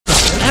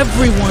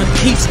Everyone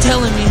keeps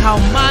telling me how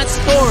my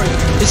story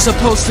is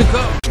supposed to go.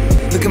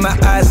 Look in my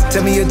eyes,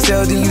 tell me your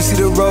tale, do you see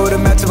the road?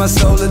 I'm out to my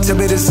soul, and tell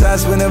me the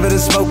size. Whenever the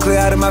smoke clear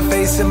out of my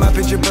face and my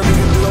picture perfect,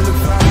 and do I look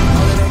fine?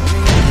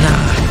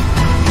 Nah,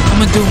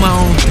 I'ma do my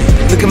own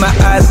thing. Look in my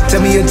eyes,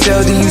 tell me your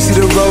tale, do you see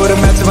the road?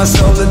 I'm out to my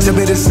soul, and tell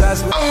me the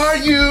size. Are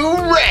you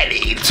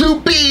ready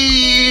to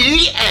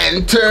be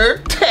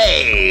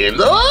entertained?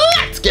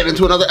 Let's get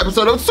into another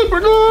episode of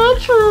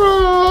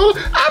Supernatural.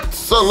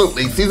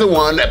 Absolutely, season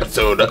 1,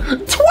 episode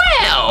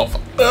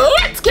 12.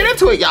 Let's get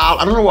into it, y'all.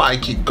 I don't know why I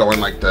keep going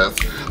like this.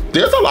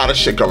 There's a lot of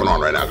shit going on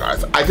right now,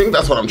 guys. I think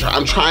that's what I'm trying.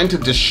 I'm trying to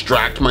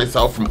distract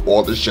myself from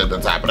all the shit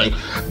that's happening.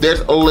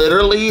 There's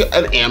literally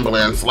an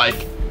ambulance,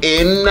 like,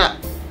 in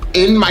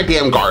my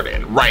damn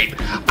garden, right?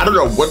 I don't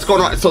know what's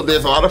going on. So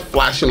there's a lot of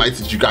flashing lights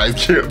that you guys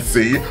can't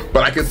see,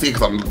 but I can see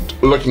because I'm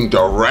looking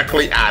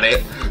directly at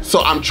it.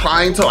 So I'm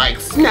trying to like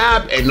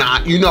snap and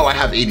not, you know I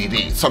have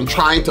ADD. So I'm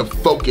trying to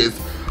focus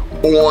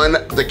on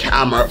the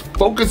camera,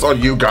 focus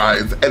on you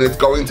guys, and it's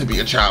going to be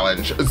a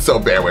challenge, so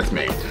bear with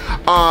me.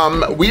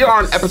 We are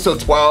on episode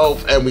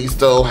 12, and we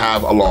still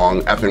have a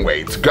long effing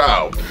way to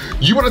go.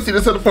 You wanna see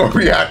this in a full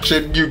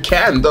reaction? You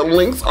can, the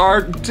links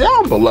are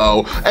down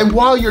below. And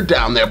while you're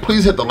down there,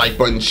 please hit the like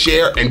button,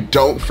 share, and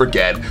don't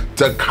forget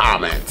to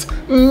comment.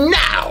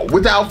 Now,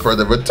 without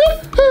further ado,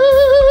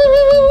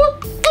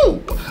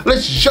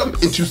 let's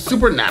jump into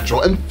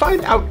Supernatural and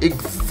find out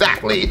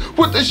exactly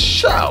what the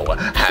show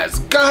has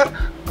got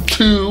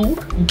to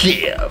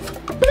give.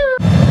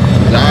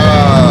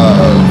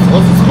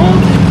 What's this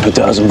called?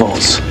 1,000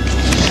 volts.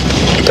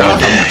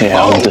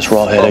 Yeah, I want this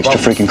raw head extra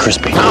freaking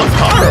crispy. Sounds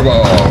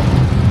horrible.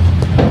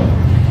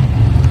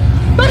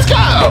 Let's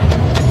go.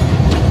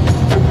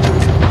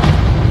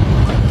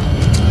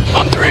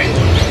 On 3.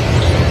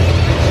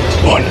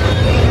 1,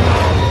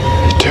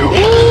 2.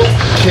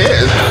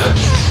 Kids.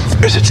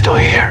 Is it still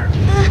here?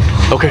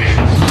 Okay.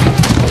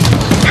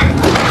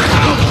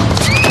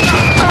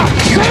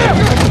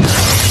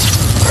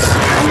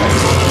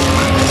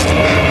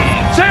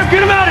 Sam,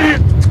 get him out of here!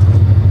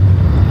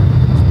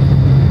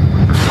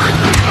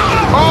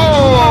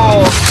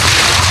 Oh!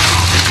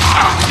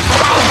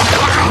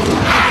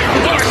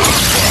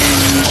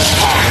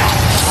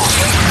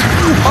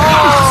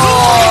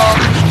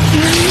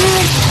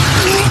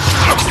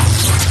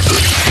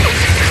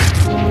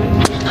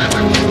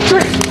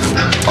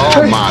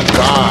 Oh my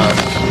God.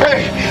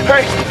 Hey!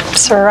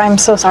 Sir, I'm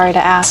so sorry to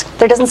ask.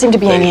 There doesn't seem to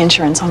be any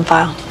insurance on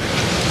file.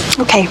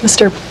 Okay,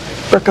 Mr.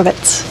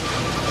 Berkowitz.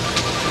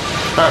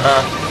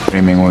 What do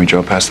you mean when we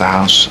drove past the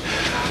house?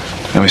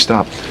 Then we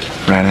stopped,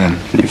 ran in.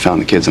 You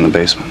found the kids in the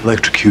basement.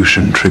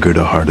 Electrocution triggered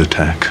a heart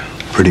attack.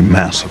 Pretty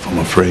massive, I'm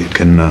afraid.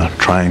 Can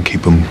try and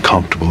keep them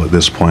comfortable at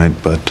this point,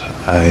 but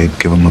I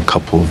give them a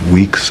couple of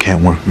weeks.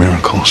 Can't work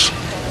miracles.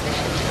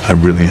 I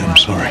really am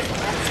sorry.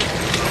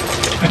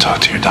 I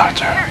talked to your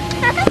doctor.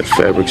 That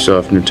fabric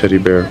softener teddy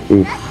bear.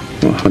 Oof.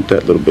 I'll hunt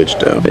that little bitch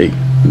down. Hey,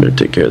 you better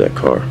take care of that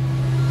car.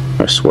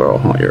 I swear I'll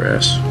haunt your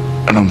ass.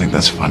 I don't think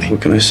that's funny.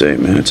 What can I say,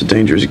 man? It's a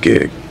dangerous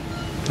gig.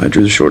 I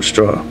drew the short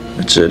straw.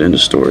 That's it, end of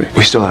story.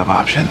 We still have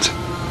options.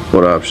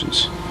 What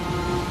options?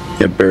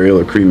 Yeah, burial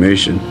or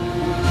cremation.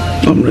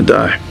 I'm gonna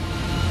die.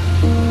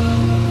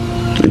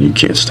 And you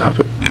can't stop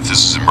it. If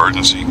this is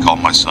emergency, call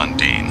my son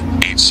Dean,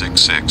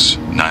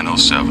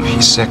 866-907.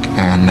 He's sick,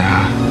 and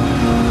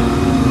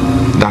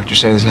doctors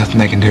say there's nothing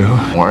they can do.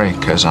 Don't worry,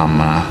 because I'm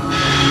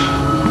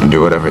gonna do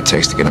whatever it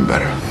takes to get him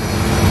better.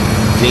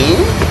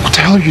 Dean? What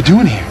the hell are you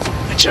doing here?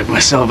 I checked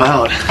myself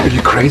out. Are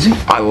you crazy?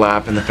 I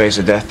laugh in the face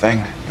of death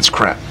thing. It's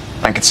crap.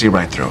 I can see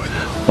right through it.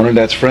 One of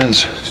Dad's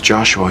friends,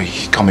 Joshua,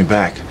 he called me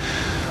back.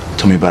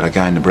 Told me about a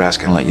guy in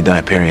Nebraska and let you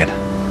die, period.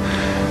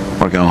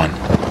 We're going.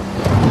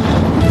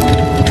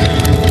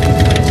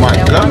 My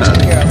goodness.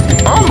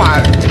 Oh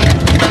my.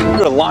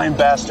 You're a lying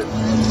bastard.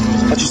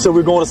 But you said we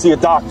were going to see a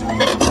doctor.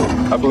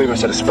 I believe I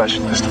said a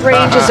specialist.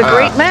 Range is a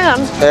great man.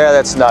 Yeah,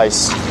 that's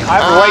nice. I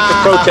have a right to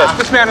protest.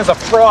 This man is a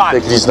fraud.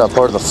 Because he's not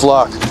part of the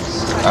flock.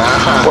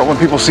 But when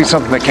people see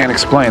something they can't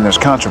explain, there's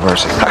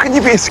controversy. How can you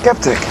be a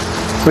skeptic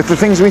with the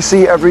things we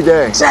see every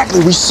day?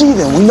 Exactly, we see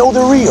them. We know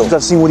they're real.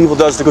 I've seen what evil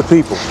does to good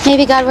people.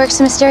 Maybe God works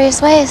in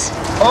mysterious ways.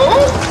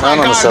 Oh my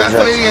God, that's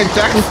Lady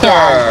Dexter.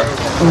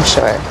 I'm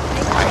sure.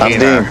 I'm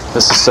Dean.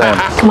 This is Sam.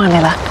 Come on,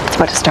 Layla. It's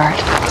about to start.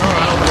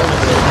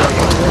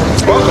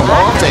 Welcome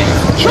all things.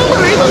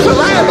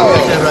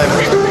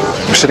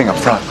 We're sitting up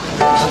front.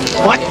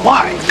 What?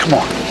 Why? Come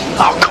on.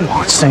 Oh, come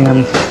on,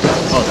 Sam.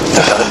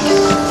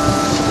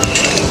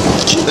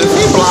 Is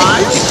he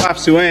blind?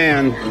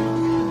 Suanne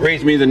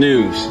raised me the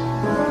news.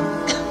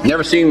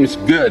 Never seems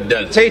good,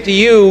 does it? Say to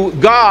you,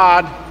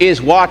 God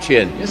is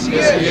watching. Yes, he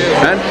is.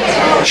 And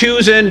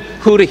choosing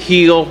who to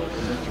heal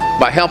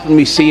by helping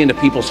me see into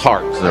people's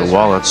hearts. Their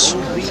wallets.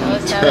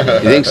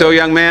 You think so,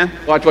 young man?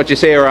 Watch what you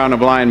say around a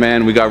blind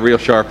man. We got real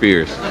sharp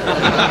ears.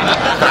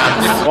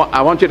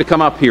 I want you to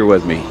come up here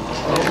with me.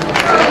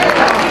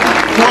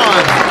 Come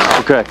on.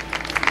 Okay.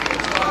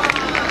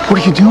 What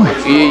are you doing?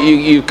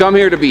 You come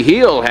here to be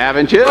healed,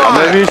 haven't you?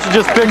 Maybe you should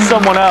just pick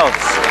someone else.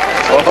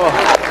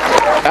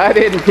 I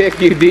didn't pick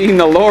you, Dean.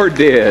 The Lord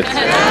did.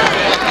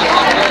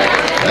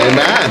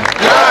 Amen.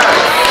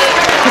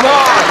 Come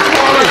on.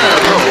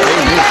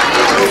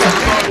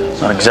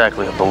 Not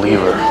exactly a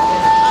believer.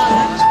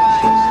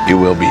 You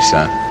will be,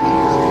 son.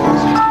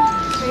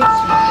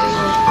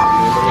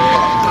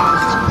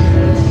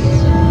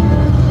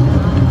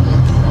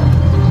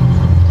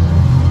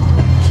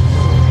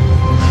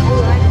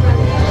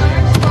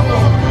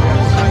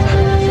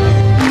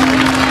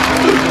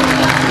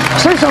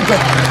 Say something.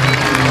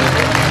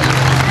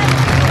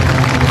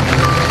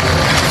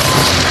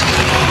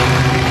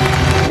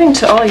 According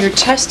to all your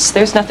tests,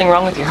 there's nothing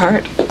wrong with your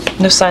heart.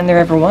 No sign there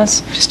ever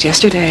was. Just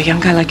yesterday, a young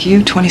guy like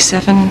you,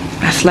 27,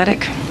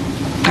 athletic,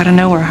 out of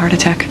nowhere, a heart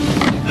attack.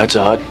 That's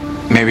odd.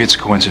 Maybe it's a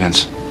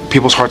coincidence.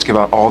 People's hearts give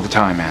out all the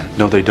time, man.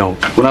 No, they don't.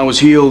 When I was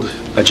healed,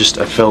 I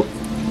felt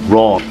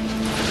wrong.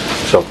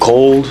 Felt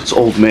cold. It's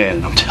old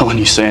man. I'm telling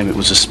you, Sam, it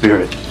was a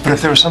spirit. But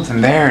if there was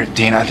something there,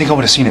 Dean, I think I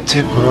would have seen it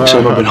too.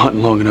 Sam, I've been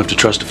hunting long enough to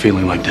trust a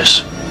feeling like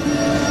this.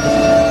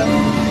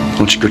 Why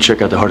don't you go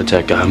check out the heart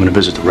attack guy? I'm going to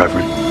visit the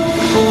Reverend.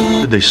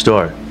 Where did they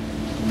start?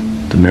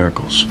 The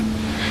miracles.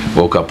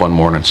 Woke up one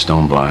morning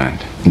stone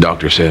blind.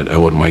 Doctor said I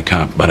wouldn't wake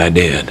up, but I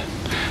did.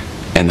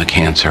 And the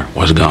cancer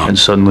was gone. And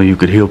suddenly you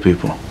could heal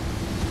people.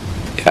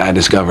 I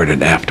discovered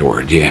it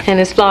afterward, yeah. And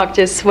his flock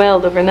just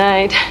swelled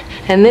overnight.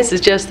 And this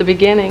is just the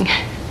beginning.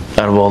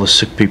 Out of all the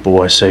sick people,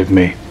 why save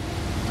me?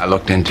 I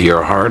looked into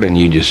your heart and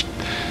you just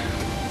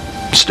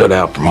stood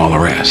out from all the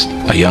rest.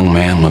 A young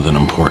man with an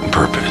important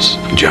purpose,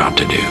 a job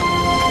to do.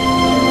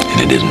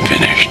 And it isn't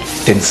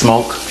finished. Didn't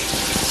smoke.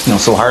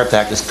 So a heart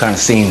attack just kind of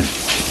seemed,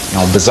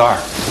 bizarre.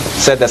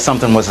 Said that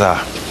something was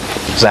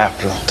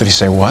after him. Did he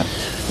say what?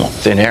 Well,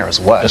 thin air is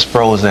what? Just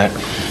froze at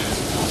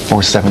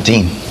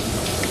 4:17.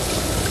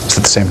 It's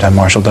at the same time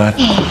Marshall died?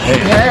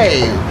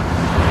 Hey.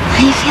 How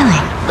are you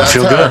feeling? I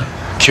feel good.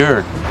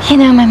 Cured.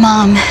 My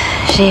mom,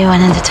 she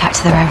went in to talk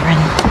to the Reverend.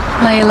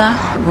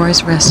 Layla,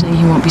 Roy's resting.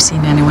 He won't be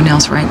seeing anyone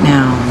else right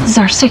now. This is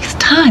our 6th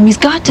time. He's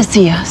got to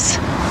see us.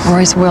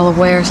 Roy's well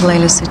aware of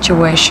Layla's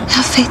situation.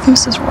 Have faith,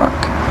 Mrs.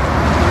 Rourke.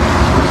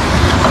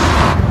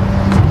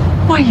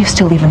 Why are you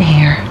still even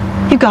here?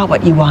 You got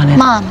what you wanted.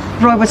 Mom.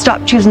 Roy would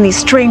stop choosing these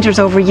strangers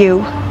over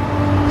you.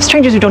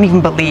 Strangers who don't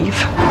even believe.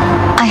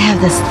 I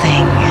have this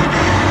thing.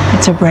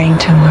 It's a brain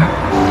tumor.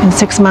 In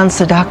 6 months,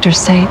 the doctors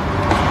say.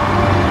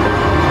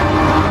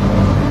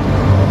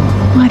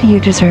 Why do you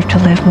deserve to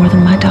live more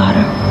than my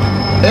daughter?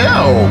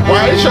 Ew,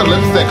 why is your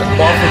lipstick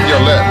off of your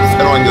lips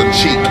and on your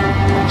cheek?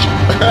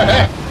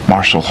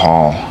 Marshall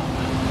Hall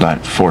died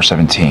at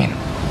 4:17.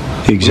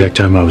 The exact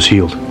time I was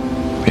healed.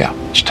 Yeah.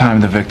 Each time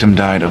the victim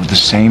died of the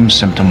same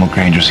symptom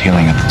Lagrange was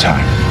healing at the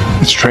time.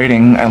 It's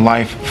trading a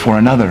life for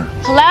another.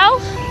 Hello?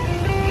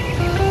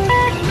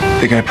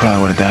 The guy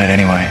probably would have died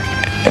anyway,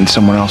 and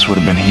someone else would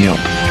have been healed.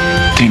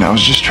 Dean, I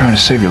was just trying to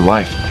save your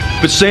life.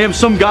 But Sam,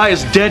 some guy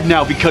is dead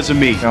now because of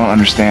me. I don't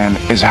understand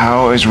is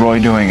how is Roy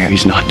doing it?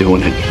 He's not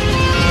doing it.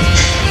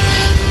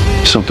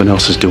 Something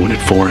else is doing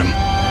it for him.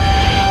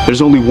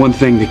 There's only one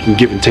thing that can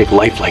give and take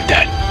life like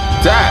that.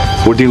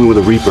 Death. We're dealing with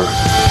a Reaper.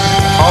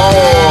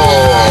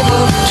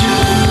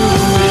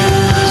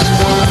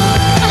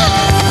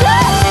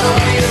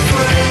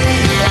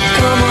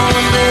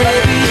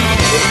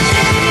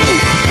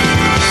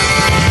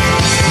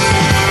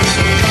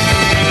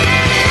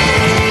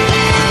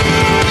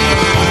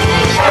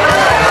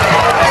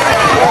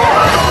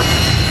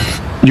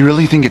 You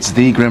really think it's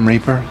the Grim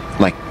Reaper?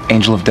 Like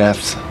Angel of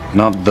Death?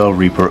 Not the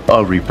Reaper,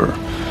 a Reaper.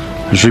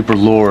 There's Reaper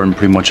lore in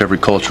pretty much every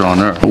culture on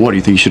Earth. But what, do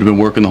you think you should have been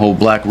working the whole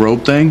black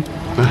robe thing?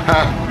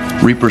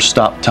 Reapers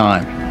stop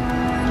time.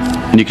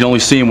 And you can only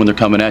see them when they're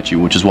coming at you,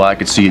 which is why I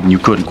could see it and you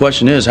couldn't.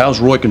 Question is, how's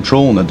Roy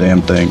controlling the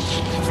damn thing?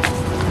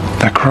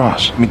 That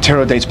cross. I mean,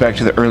 tarot dates back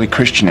to the early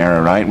Christian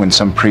era, right? When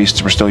some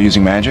priests were still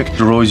using magic?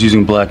 Roy's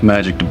using black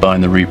magic to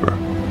bind the Reaper.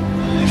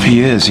 If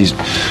he is, he's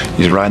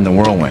riding the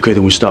whirlwind. Okay,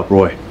 then we stop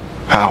Roy.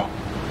 How?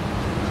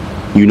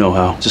 You know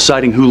how.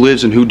 Deciding who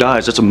lives and who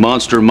dies, that's a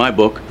monster in my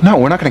book. No,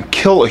 we're not gonna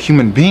kill a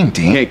human being,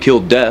 Dean. You can't kill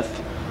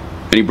death.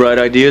 Any bright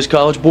ideas,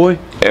 college boy?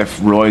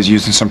 If Roy's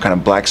using some kind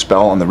of black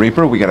spell on the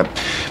Reaper, we gotta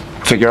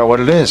figure out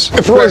what it is.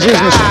 If Roy's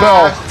using a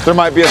spell, there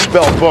might be a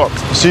spell book.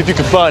 See if you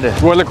can find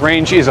it. Roy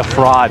Lagrange is a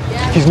fraud.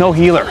 He's no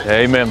healer.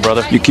 Amen,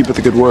 brother. You keep up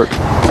the good work.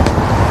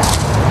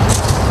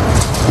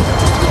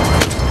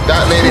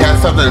 That lady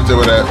has something to do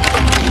with it.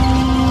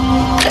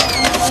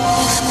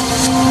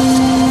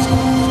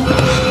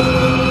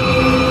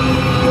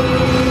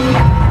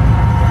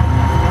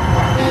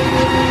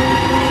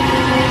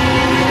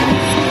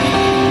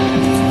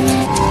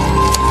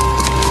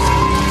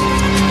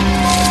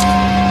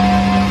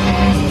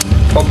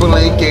 Open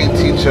lane gate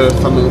teacher,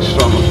 something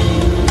stronger.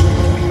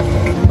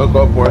 Hook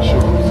up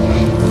worship.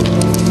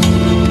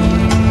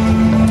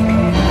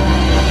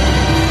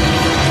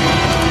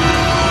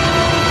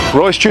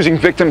 Roy's choosing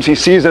victims he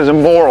sees as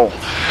immoral.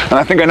 And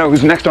I think I know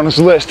who's next on his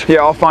list. Yeah,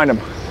 I'll find him.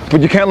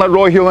 But you can't let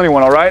Roy heal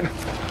anyone, all right?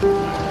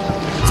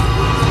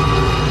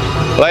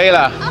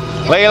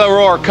 Layla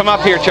Rourke, come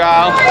up here,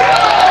 child.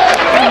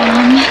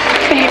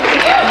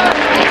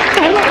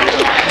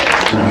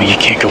 me you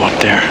can't go up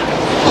there.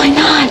 Why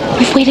not?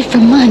 We've waited for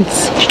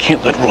months. You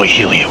can't let Roy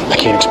heal you. I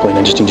can't explain.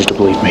 I just need you to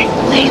believe me.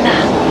 Layla.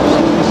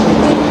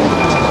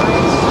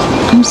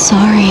 I'm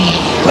sorry.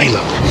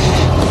 Layla.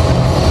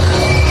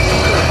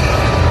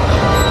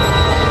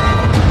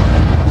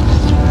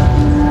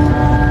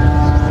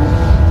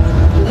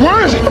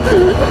 Where is it?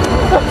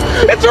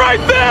 It's right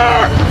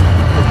there!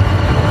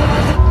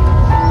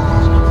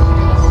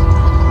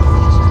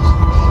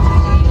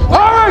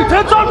 All right,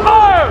 it's on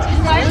fire!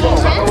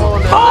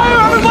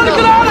 Fire! Everybody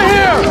get out of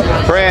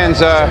here!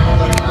 Friends,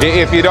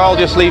 if you'd all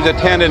just leave the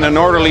tent in an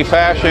orderly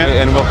fashion,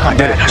 and we'll come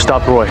back.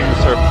 Stop Roy.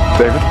 Sir.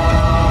 David?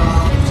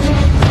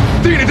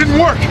 Dean, it didn't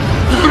work.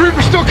 The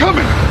Reaper's still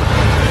coming.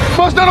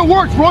 Must not have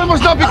worked. Roy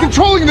must not be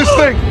controlling this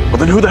thing. Well,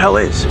 then who the hell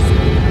is?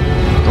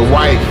 The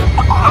wife.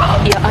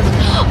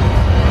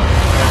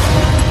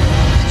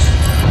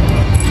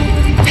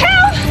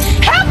 Help!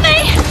 Help me!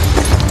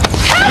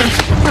 Help!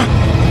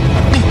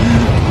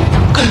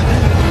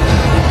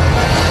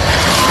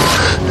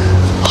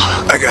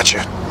 I got you.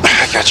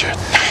 I got you.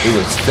 He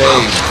was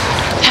saved.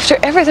 After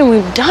everything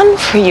we've done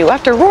for you,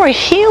 after Roy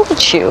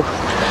healed you,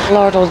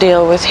 Lord will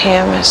deal with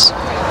him as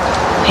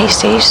he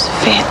sees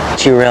fit.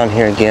 Put you around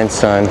here again,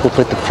 son. We'll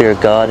put the fear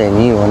of God in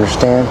you,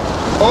 understand?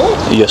 Oh?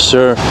 Yes,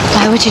 sir.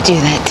 Why would you do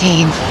that,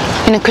 Dean?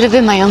 And it could have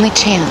been my only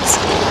chance.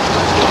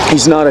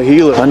 He's not a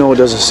healer. I know it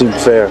doesn't seem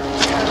fair.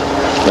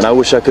 And I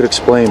wish I could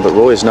explain, but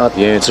Roy is not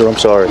the answer. I'm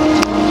sorry.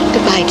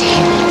 Goodbye,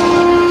 Dean.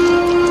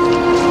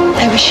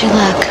 I wish you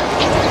luck.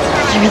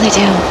 I really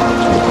do.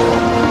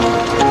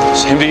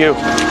 Same to you.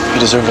 You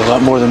deserved a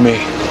lot more than me.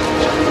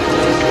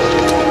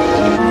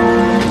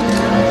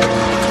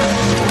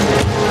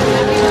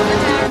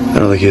 I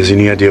don't think he has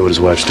any idea what his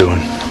wife's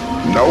doing.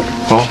 Nope.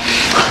 Well,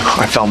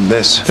 I found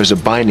this. There's a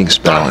binding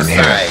spell in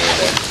here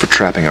for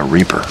trapping a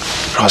Reaper.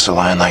 Cross a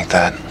line like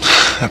that.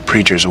 A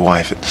preacher's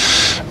wife.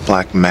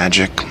 Black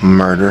magic,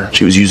 murder.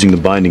 She was using the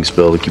binding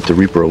spell to keep the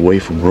Reaper away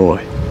from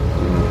Roy.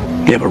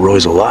 Yeah, but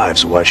Roy's alive,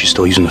 so why is she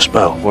still using the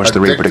spell? Force the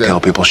Reaper to kill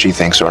people she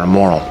thinks are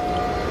immoral.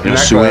 You know,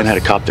 Sue Ann had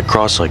a cop that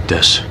crossed like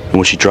this, and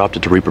when she dropped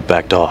it, the Reaper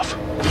backed off.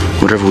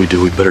 Whatever we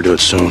do, we better do it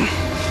soon.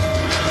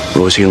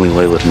 Roy's healing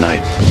Layla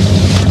tonight.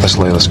 That's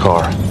Layla's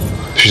car.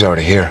 She's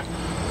already here.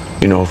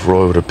 You know, if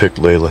Roy would have picked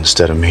Layla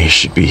instead of me,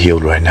 she'd be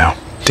healed right now.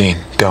 Dean,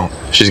 don't.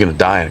 She's gonna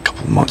die in a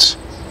couple of months.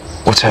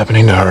 What's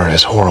happening to her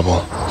is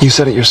horrible. You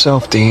said it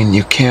yourself, Dean.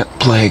 You can't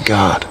play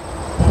God.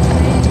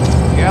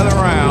 Gather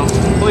around.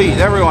 Please,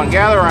 everyone,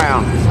 gather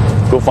around.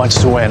 Go find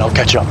Sue Ann. I'll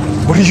catch up.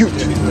 What are you...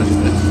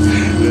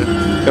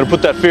 Gonna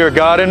put that fear of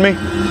God in me?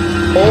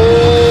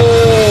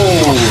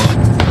 Oh!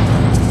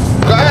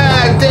 Go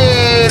ahead,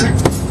 Dean!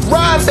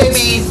 Run,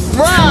 baby!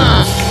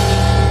 Run!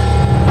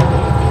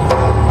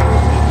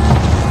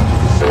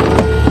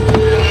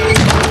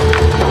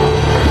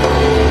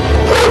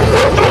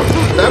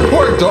 That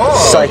poor dog!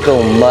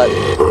 Psycho mutt.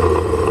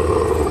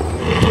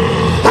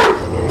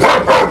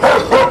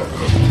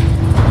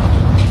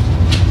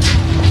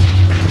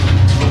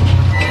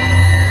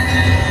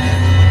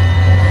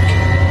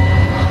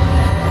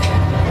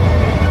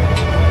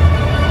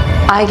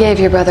 I gave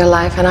your brother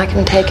life, and I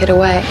can take it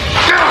away.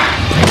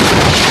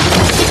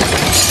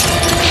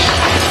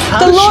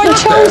 The Lord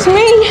chose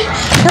me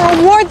to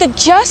reward the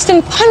just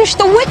and punish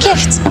the wicked.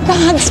 It's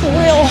God's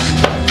will.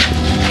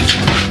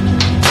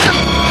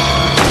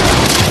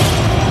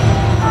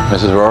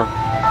 Mrs. Rourke?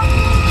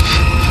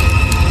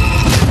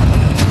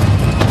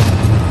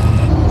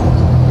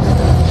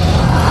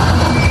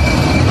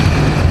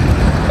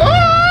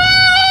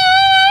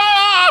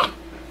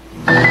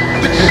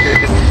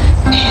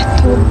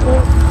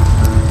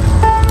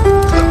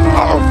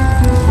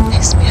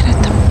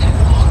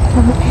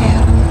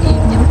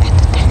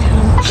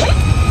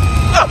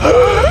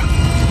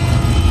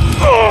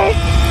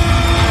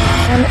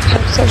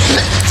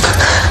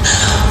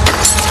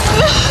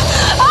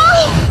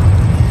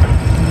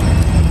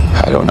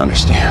 I don't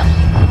understand.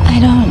 I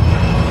don't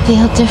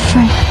feel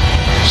different.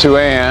 Sue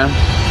Ann.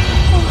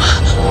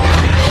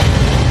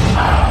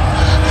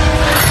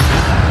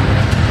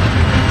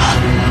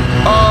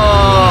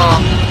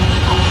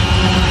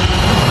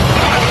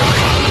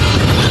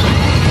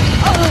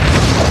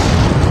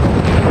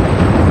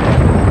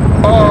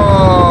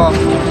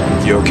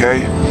 You okay?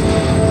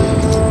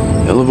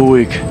 Hell of a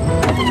week.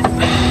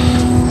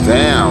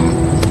 Damn.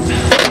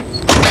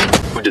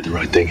 We did the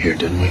right thing here,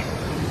 didn't we?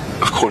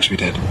 Of course we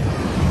did.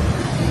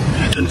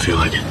 It didn't feel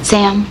like it.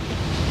 Sam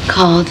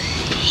called.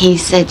 He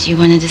said you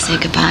wanted to say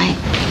goodbye.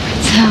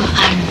 So,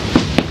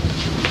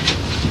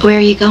 where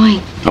are you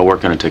going? Our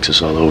work kind of takes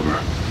us all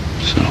over,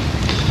 so.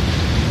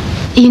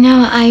 You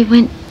know, I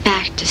went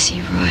back to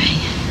see Roy.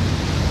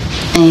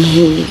 And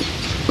he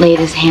laid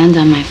his hand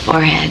on my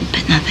forehead,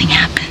 but nothing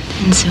happened.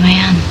 And Sue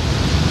Ann,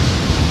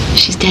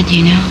 she's dead,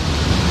 you know.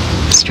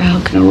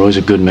 Stroke. You know, Roy's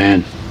a good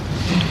man.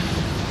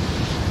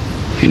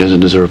 He doesn't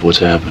deserve what's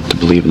happened. To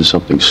believe in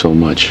something so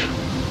much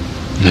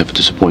and have it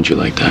disappoint you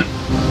like that.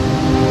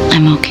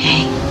 I'm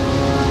okay.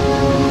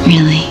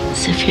 Really.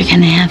 So if you're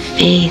gonna have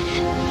faith,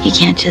 you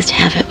can't just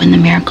have it when the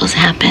miracles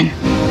happen.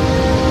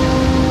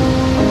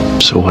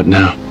 So what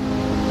now?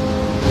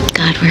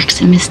 God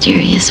works in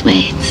mysterious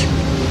ways.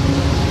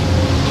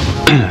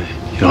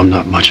 You know, I'm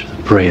not much of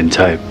a praying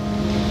type.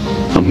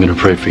 I'm gonna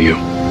pray for you.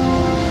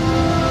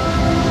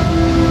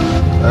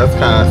 That's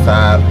kind of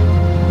sad.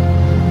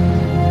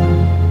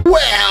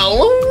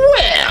 Well.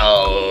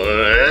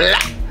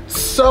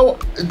 So,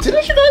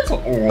 didn't you guys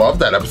love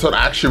that episode?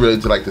 I actually really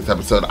did like this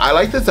episode. I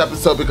like this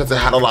episode because it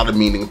had a lot of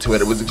meaning to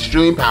it. It was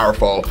extremely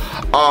powerful.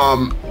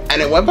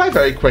 And it went by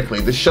very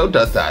quickly. The show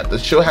does that. The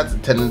show has a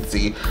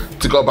tendency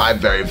to go by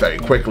very, very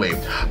quickly.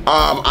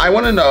 I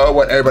want to know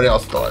what everybody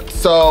else thought.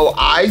 So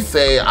I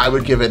say I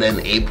would give it an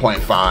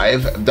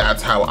 8.5.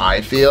 That's how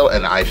I feel,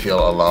 and I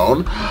feel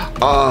alone.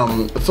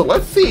 So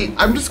let's see.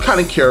 I'm just kind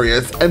of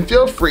curious, and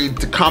feel free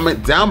to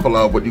comment down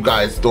below what you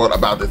guys thought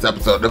about this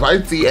episode. If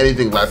I see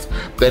anything less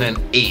than an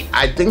 8,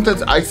 I think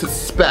that I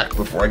suspect,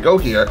 before I go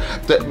here,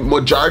 that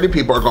majority of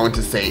people are going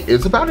to say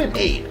it's about an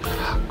 8.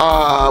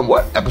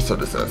 What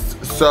episode is this?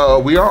 So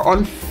we are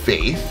on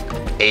Faith,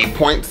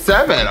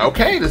 8.7.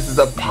 Okay, this is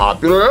a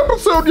popular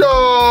episode,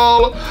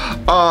 y'all.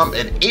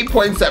 At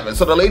 8.7.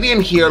 So the lady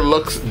in here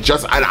looks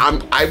just, and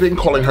I've been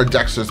calling her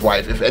Dexter's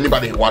wife. If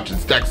anybody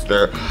watches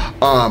Dexter,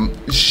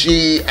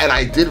 and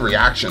I did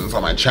reactions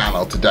on my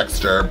channel to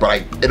Dexter,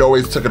 but it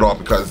always took it off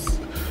because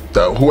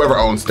whoever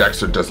owns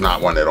Dexter does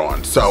not want it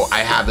on. So I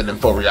have it in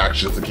full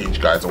reactions in case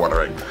you guys are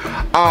wondering.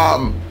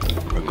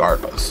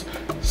 Regardless.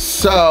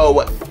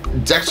 So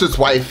Dexter's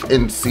wife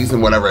in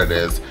season whatever it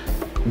is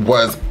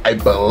was, I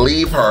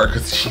believe, her,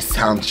 because she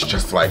sounds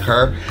just like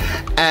her,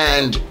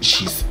 and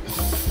she's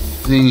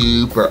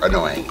super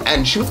annoying.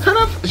 And she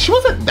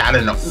wasn't that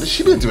annoying.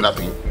 She didn't do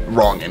nothing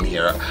wrong in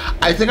here.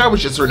 I think I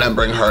was just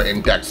remembering her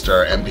in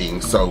Dexter and being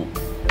so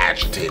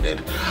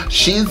agitated.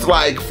 She's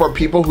like, for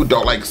people who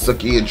don't like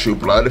Sookie in True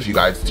Blood, if you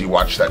guys do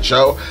watch that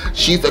show,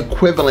 she's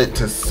equivalent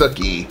to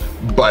Sookie,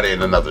 but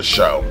in another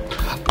show.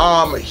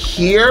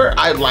 Here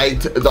I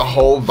liked the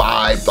whole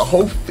vibe, the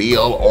whole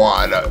feel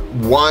on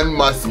one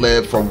must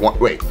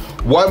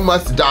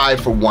die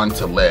for one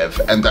to live,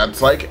 and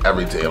that's like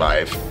everyday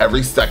life.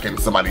 Every second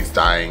somebody's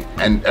dying,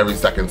 and every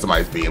second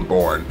somebody's being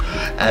born,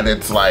 and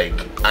it's like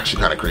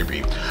actually kind of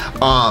creepy.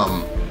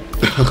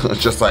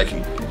 Just like,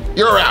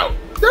 you're out,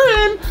 you're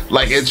in.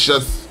 Like, it's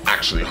just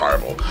actually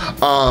horrible.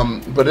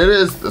 But it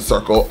is the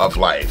circle of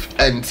life.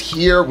 And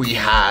here we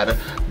had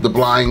the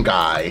blind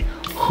guy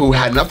who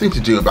had nothing to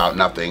do about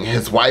nothing.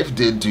 His wife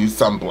did do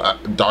some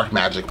dark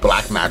magic,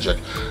 black magic,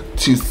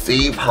 to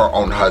save her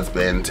own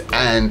husband.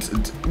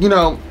 And, you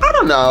know, I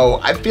don't know.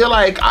 I feel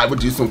like I would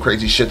do some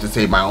crazy shit to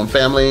save my own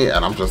family,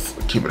 and I'm just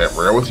keeping it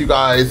real with you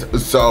guys.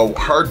 So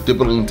her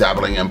dibbling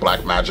dabbling in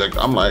black magic,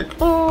 I'm like,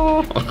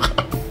 oh.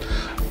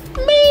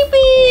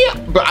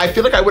 Maybe, but I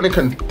feel like I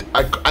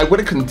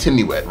wouldn't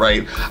continue it,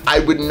 right? I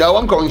would know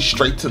I'm going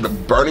straight to the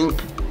burning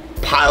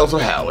piles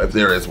of hell, if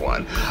there is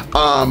one.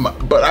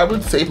 But I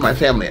would save my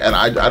family, and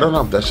I don't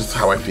know, that's just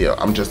how I feel.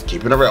 I'm just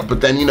keeping it real.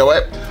 But then, you know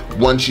what?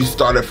 Once you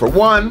started for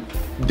one,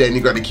 then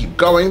you're gonna keep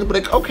going. They'll be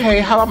like, okay,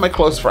 how about my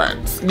close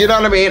friends? You know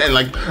what I mean? And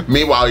like,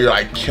 meanwhile, you're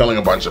like killing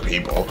a bunch of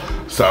people.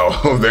 So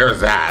there's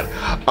that.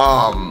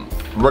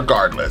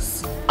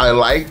 Regardless, I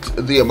liked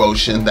the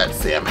emotion that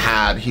Sam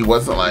had. He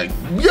wasn't like,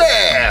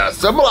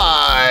 yes, I'm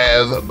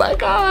alive, bye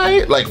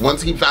guy. Like,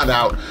 once he found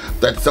out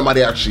that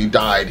somebody actually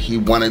died, he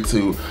wanted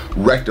to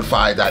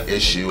rectify that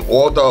issue.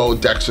 Although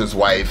Dexter's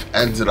wife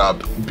ended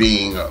up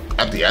being,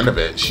 at the end of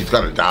it, she's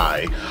gonna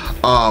die.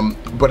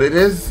 But it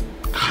is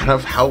kind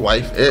of how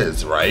life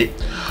is, right?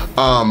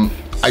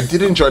 I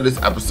did enjoy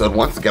this episode.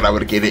 Once again, I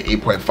would have gave it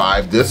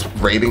 8.5. This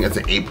rating is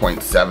an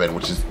 8.7,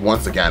 which is,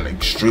 once again,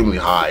 extremely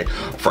high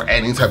for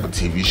any type of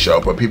TV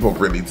show, but people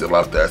really did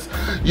love this.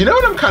 You know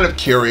what, I'm kind of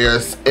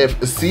curious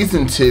if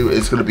season 2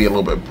 is gonna be a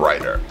little bit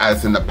brighter,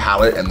 as in the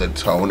palette and the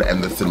tone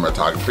and the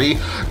cinematography.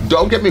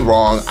 Don't get me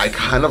wrong, I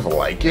kind of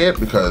like it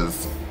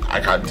because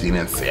I got Dean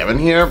and Sam in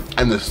here,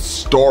 and the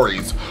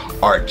stories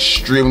are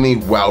extremely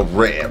well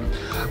written.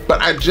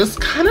 But I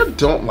just kind of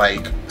don't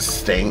like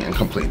staying in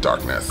complete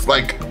darkness.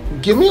 Like,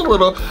 give me a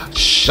little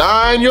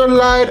shine your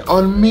light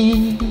on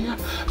me.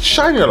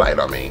 Shine your light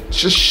on me.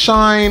 Just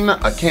shine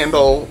a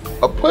candle,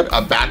 put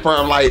a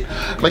background light.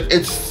 Like,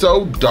 it's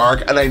so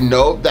dark, and I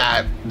know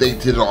that they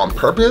did it on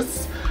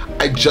purpose.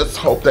 I just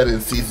hope that in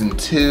season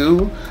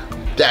 2,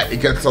 that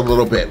it gets a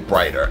little bit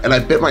brighter. And I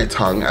bit my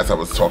tongue as I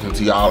was talking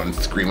to y'all and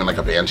screaming like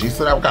a banshee,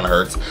 so that kind of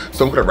hurts.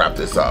 So I'm gonna wrap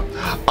this up.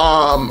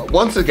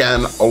 Once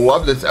again, I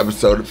love this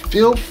episode.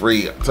 Feel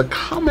free to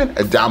comment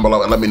down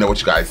below and let me know what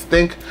you guys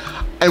think.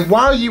 And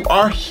while you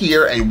are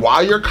here and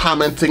while you're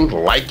commenting,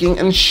 liking,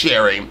 and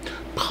sharing,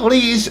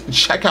 please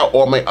check out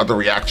all my other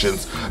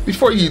reactions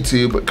before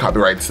YouTube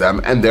copyrights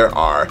them, and there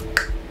are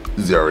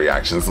 0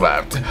 reactions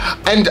left.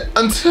 And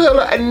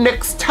until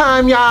next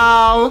time,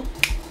 y'all,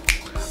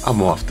 I'm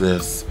off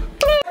this.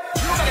 You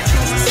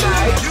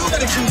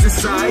gotta choose a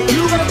side.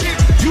 You gotta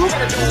do what's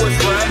right.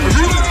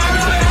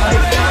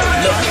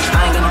 Look,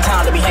 I ain't got no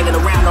time to be hanging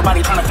around.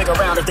 Nobody trying to figure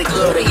out if they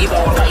good or evil.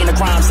 I'm fighting the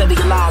crime, saving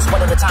your lives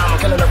one at a time. I'm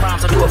killing the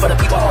rhymes, I do it for the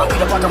people. I'll be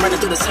the walking running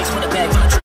through the 6 with a bag.